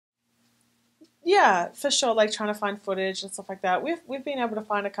Yeah, for sure. Like trying to find footage and stuff like that. We've been able to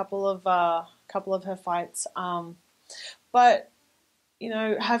find a couple of her fights. But you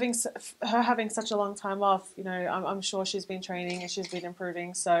know, her having such a long time off, you know, I'm sure she's been training and she's been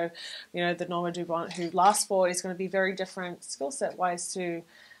improving. So, you know, the Norma Dubont who last fought is going to be very different skill set wise to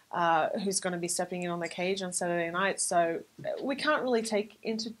who's going to be stepping in on the cage on Saturday night. So we can't really take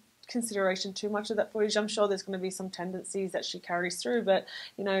into consideration too much of that footage. I'm sure there's going to be some tendencies that she carries through, but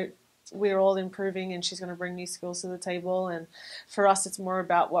you know, we're all improving and she's going to bring new skills to the table. And for us, it's more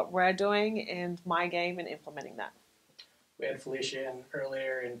about what we're doing and my game and implementing that. We had Felicia in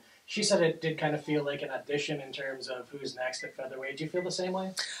earlier, and she said it did kind of feel like an audition in terms of who's next at featherweight. Do you feel the same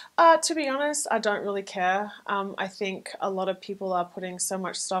way? To be honest, I don't really care. I think a lot of people are putting so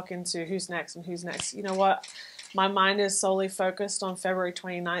much stock into who's next and who's next. You know what? My mind is solely focused on February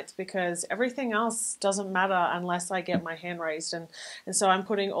 29th because everything else doesn't matter unless I get my hand raised. And so I'm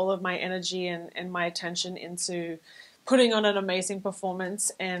putting all of my energy and my attention into putting on an amazing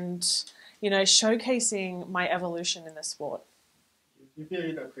performance and, you know, showcasing my evolution in the sport. You've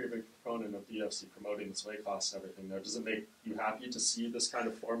been a pretty big proponent of the UFC promoting this weight class and everything. Though, does it make you happy to see this kind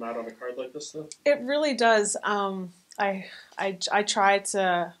of format on a card like this, though? It really does. I try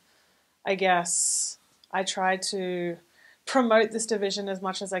to, I guess, I try to promote this division as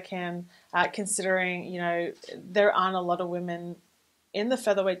much as I can, considering, you know, there aren't a lot of women in the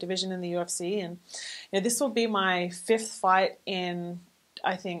featherweight division in the UFC. And you know, this will be my fifth fight in,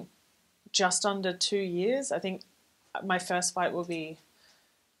 I think, just under 2 years. I think my first fight will be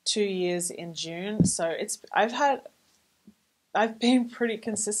 2 years in June. So I've been pretty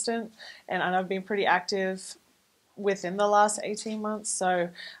consistent and I've been pretty active within the last 18 months. So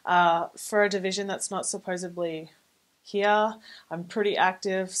for a division that's not supposedly here, I'm pretty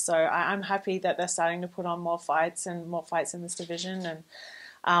active. So I'm happy that they're starting to put on more fights and more fights in this division.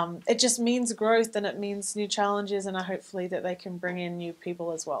 And it just means growth and it means new challenges, and hopefully that they can bring in new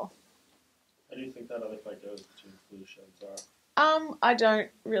people as well. How do you think that other fight goes between Felicia and Zara? I don't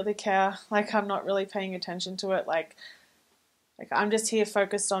really care. Like, I'm not really paying attention to it. Like I'm just here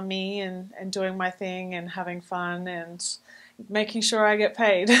focused on me and doing my thing and having fun and making sure I get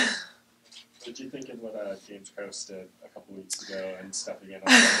paid. What did you think of what James Krause did a couple weeks ago and stepping in on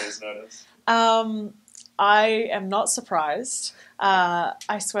Monday's notice? I am not surprised.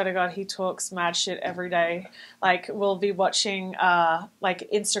 I swear to God, he talks mad shit every day. Like, we'll be watching like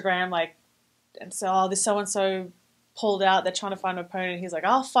Instagram, like, and so, oh, this so-and-so pulled out, they're trying to find an opponent. He's like,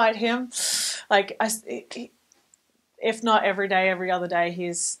 I'll fight him. Like, if not every day, every other day,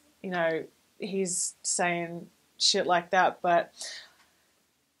 he's, you know, he's saying shit like that. But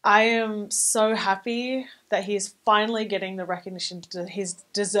I am so happy that he's finally getting the recognition he's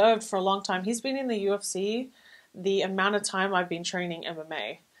deserved for a long time. He's been in the UFC the amount of time I've been training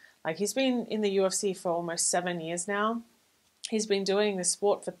MMA. Like, he's been in the UFC for almost 7 years now. He's been doing this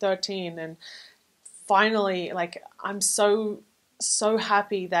sport for 13, and finally, like, I'm so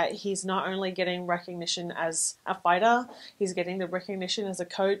happy that he's not only getting recognition as a fighter, he's getting the recognition as a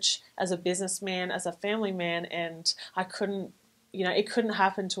coach, as a businessman, as a family man, and I couldn't, you know, it couldn't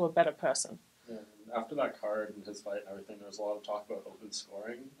happen to a better person. Yeah, and after that card and his fight and everything, there was a lot of talk about open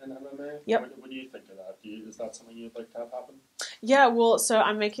scoring in MMA. Yep. What do you think of that? Is that something you'd like to have happen? Yeah, well, so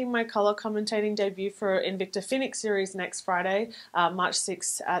I'm making my color commentating debut for Invicta Phoenix Series next Friday, March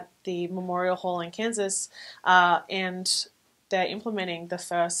 6th at the Memorial Hall in Kansas, and they're implementing the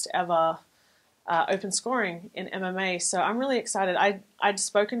first ever open scoring in MMA. So I'm really excited. I'd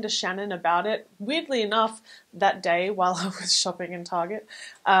spoken to Shannon about it, weirdly enough, that day while I was shopping in Target,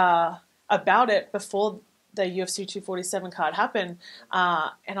 about it before the UFC 247 card happened.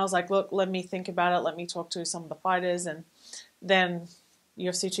 And I was like, look, let me think about it. Let me talk to some of the fighters. And then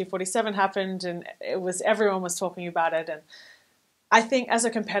UFC 247 happened, and everyone was talking about it. And I think as a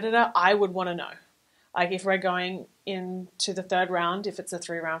competitor, I would want to know. Like, if we're going into the third round, if it's a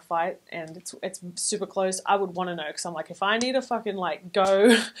 3-round fight and it's super close, I would want to know, because I'm like, if I need to fucking like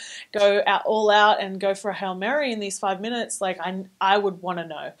go out all out and go for a Hail Mary in these 5 minutes, like I would want to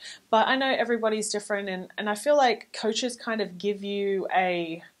know. But I know everybody's different, and I feel like coaches kind of give you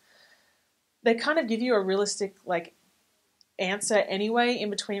a realistic like answer anyway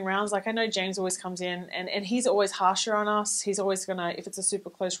in between rounds. Like, I know James always comes in and he's always harsher on us. He's always gonna, if it's a super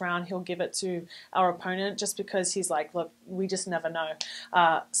close round, he'll give it to our opponent just because he's like, look, we just never know.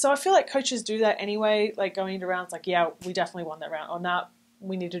 So I feel like coaches do that anyway, like going into rounds like, yeah, we definitely won that round, or not,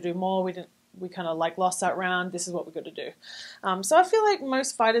 we need to do more, we kind of like lost that round, this is what we got to do. So I feel like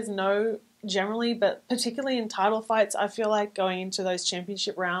most fighters know generally, but particularly in title fights, I feel like going into those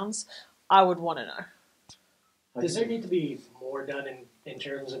championship rounds, I would want to know. Does there need to be more done in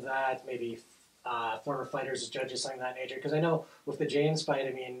terms of that? Maybe former fighters as judges, something of that nature? Because I know with the James fight,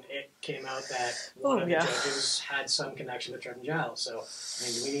 I mean, it came out that one of the judges had some connection with Jordan Giles. So, I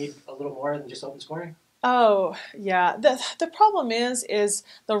mean, do we need a little more than just open scoring? Oh, yeah. The problem is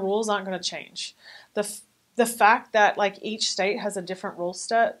the rules aren't going to change. The fact that like each state has a different rule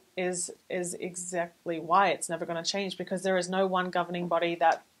set is exactly why it's never going to change, because there is no one governing body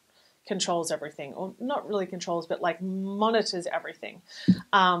that controls everything, or not really controls, but like monitors everything.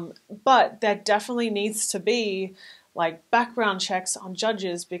 But there definitely needs to be like background checks on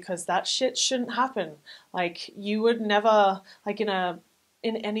judges, because that shit shouldn't happen. Like you would never, like in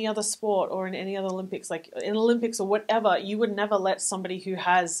any other sport or in any other Olympics, like in Olympics or whatever, you would never let somebody who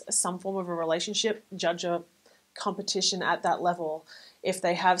has some form of a relationship judge a competition at that level if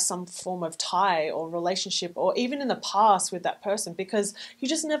they have some form of tie or relationship, or even in the past with that person, because you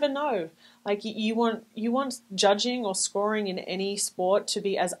just never know. Like you want judging or scoring in any sport to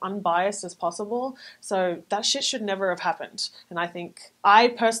be as unbiased as possible. So that shit should never have happened. And I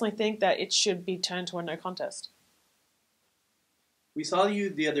personally think that it should be turned to a no contest. We saw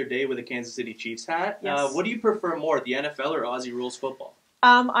you the other day with a Kansas City Chiefs hat. Yes. What do you prefer more, the NFL or Aussie rules football?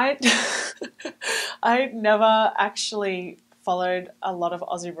 I never actually followed a lot of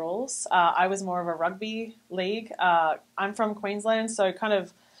Aussie rules. I was more of a rugby league. I'm from Queensland, so kind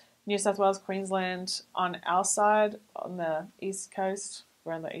of New South Wales, Queensland on our side, on the East Coast.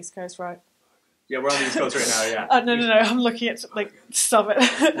 We're on the East Coast, right? Yeah, we're on the East Coast right now, yeah. No. I'm looking at, like, stop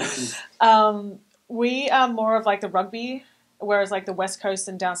it. We are more of, like, the rugby, whereas, like, the West Coast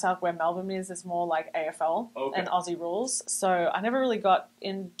and down south where Melbourne is more, like, AFL and Aussie rules. So I never really got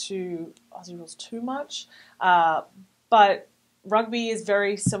into Aussie rules too much. But rugby is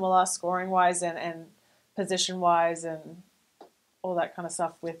very similar scoring-wise and position-wise and all that kind of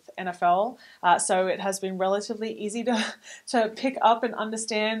stuff with NFL. So it has been relatively easy to pick up and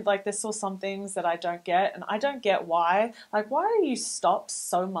understand. Like, there's still some things that I don't get, and I don't get why. Like, why do you stop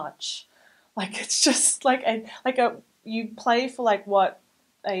so much? Like, it's just like you play for like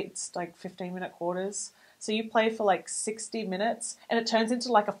it's like 15-minute quarters. So you play for like 60 minutes, and it turns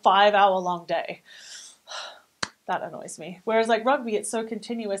into like a 5-hour long day. That annoys me. Whereas like rugby, it's so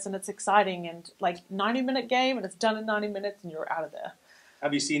continuous and it's exciting, and like 90-minute game and it's done in 90 minutes and you're out of there.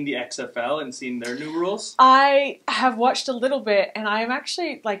 Have you seen the XFL and seen their new rules? I have watched a little bit, and I'm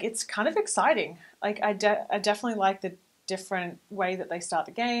actually like, it's kind of exciting. Like I definitely like the different way that they start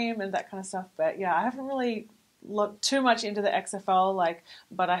the game and that kind of stuff. But yeah, I haven't really looked too much into the XFL,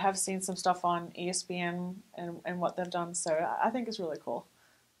 but I have seen some stuff on ESPN and what they've done. So I think it's really cool.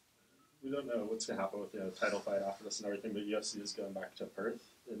 We don't know what's going to happen with the title fight after this and everything, but UFC is going back to Perth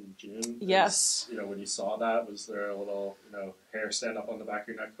in June. Yes. When you saw that, was there a little, hair stand up on the back of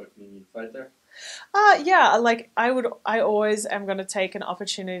your neck looking you fight there? Yeah, like I always am going to take an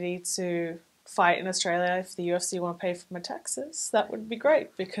opportunity to fight in Australia. If the UFC want to pay for my taxes, that would be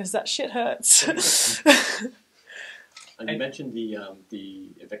great, because that shit hurts. And you mentioned the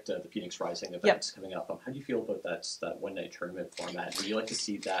Invicta, the Phoenix Rising events coming up. How do you feel about that one-night tournament format? Would you like to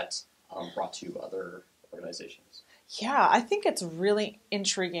see that brought to other organizations? Yeah, I think it's really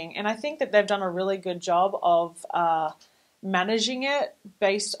intriguing, and I think that they've done a really good job of managing it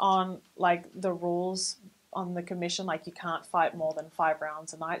based on like the rules on the commission. Like you can't fight more than 5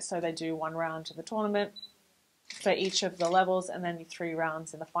 rounds a night, so they do 1 round in the tournament for each of the levels, and then 3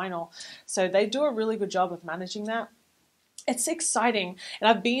 rounds in the final. So they do a really good job of managing that. It's exciting, and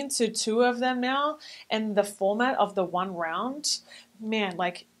I've been to 2 of them now, and the format of the 1 round, man,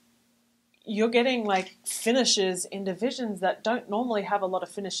 like you're getting like finishes in divisions that don't normally have a lot of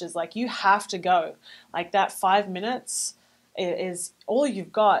finishes. Like you have to go. Like that 5 minutes is all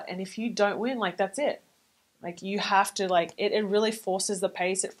you've got, and if you don't win, like that's it. Like you have to, like it really forces the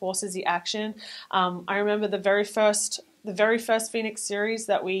pace. It forces the action. I remember the very first Phoenix series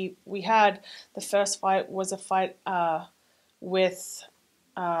that we had. The first fight was a fight with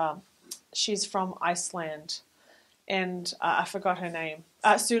she's from Iceland, and I forgot her name.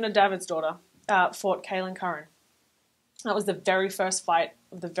 Suna David's daughter fought Kaylin Curran. That was the very first fight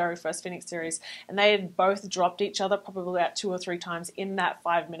of the very first Phoenix series, and they had both dropped each other probably about 2 or 3 times in that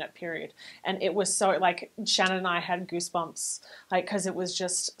 5-minute period. And it was so, like, Shannon and I had goosebumps, like, because it was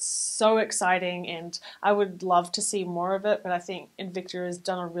just so exciting, and I would love to see more of it. But I think Invicta has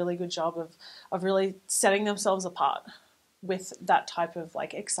done a really good job of really setting themselves apart with that type of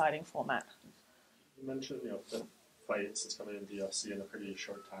like exciting format. You mentioned the fights that's coming into UFC in a pretty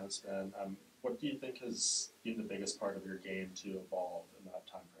short time span. What do you think has been the biggest part of your game to evolve in that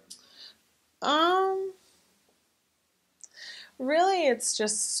time frame? Really, it's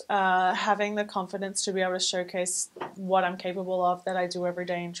just having the confidence to be able to showcase what I'm capable of, that I do every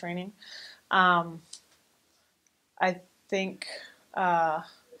day in training. I think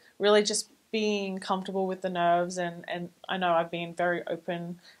really just being comfortable with the nerves, and I know I've been very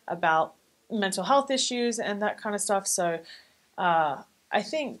open about mental health issues and that kind of stuff. So I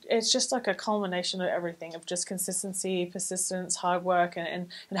think it's just like a culmination of everything, of just consistency, persistence, hard work, and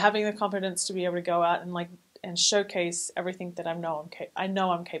having the confidence to be able to go out and showcase everything that I know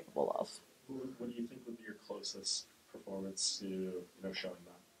I'm capable of. What do you think would be your closest performance to showing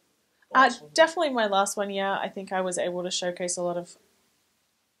that? Definitely my last one. Yeah, I think I was able to showcase a little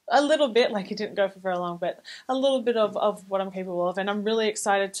bit, like it didn't go for very long, but a little bit of what I'm capable of, and I'm really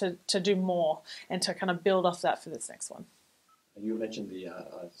excited to do more and to kind of build off that for this next one. You mentioned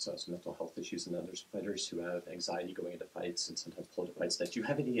some mental health issues, and then there's fighters who have anxiety going into fights and sometimes pull to fights. Do you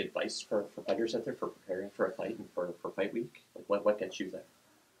have any advice for fighters out there for preparing for a fight and for fight week? Like what gets you there?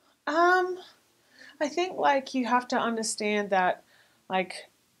 I think you have to understand that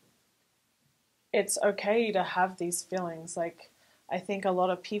it's okay to have these feelings. I think a lot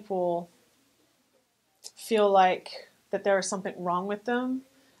of people feel that there is something wrong with them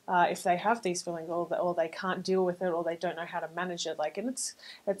if they have these feelings, or they can't deal with it, or they don't know how to manage it. And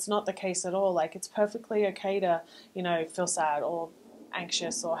it's not the case at all. It's perfectly okay to feel sad or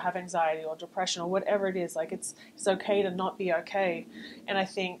anxious or have anxiety or depression or whatever it is. It's okay to not be okay. And I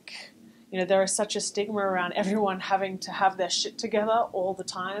think there is such a stigma around everyone having to have their shit together all the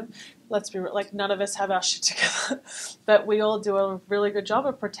time. Let's be real, none of us have our shit together, but we all do a really good job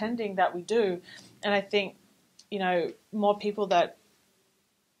of pretending that we do. And I think, more people that,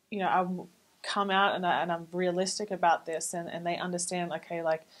 come out and I'm realistic about this, and they understand, okay,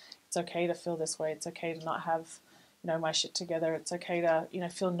 it's okay to feel this way. It's okay to not have, my shit together. It's okay to,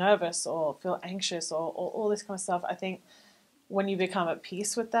 feel nervous or feel anxious or all this kind of stuff. I think when you become at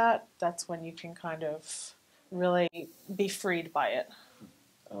peace with that, that's when you can kind of really be freed by it.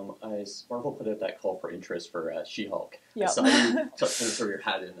 Marvel put out that call for interest for She-Hulk. Yep. I saw you throw your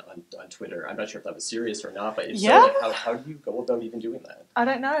hat in on Twitter. I'm not sure if that was serious or not, but if yeah. So, how do you go about even doing that? I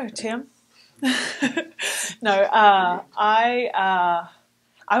don't know, Tim. No, I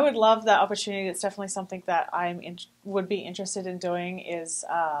would love that opportunity. It's definitely something that would be interested in doing, is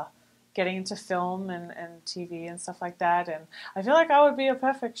getting into film and TV and stuff like that. And I feel like I would be a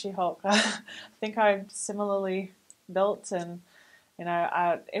perfect She-Hulk. I think I'm similarly built, and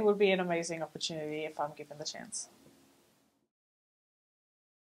it would be an amazing opportunity if I'm given the chance.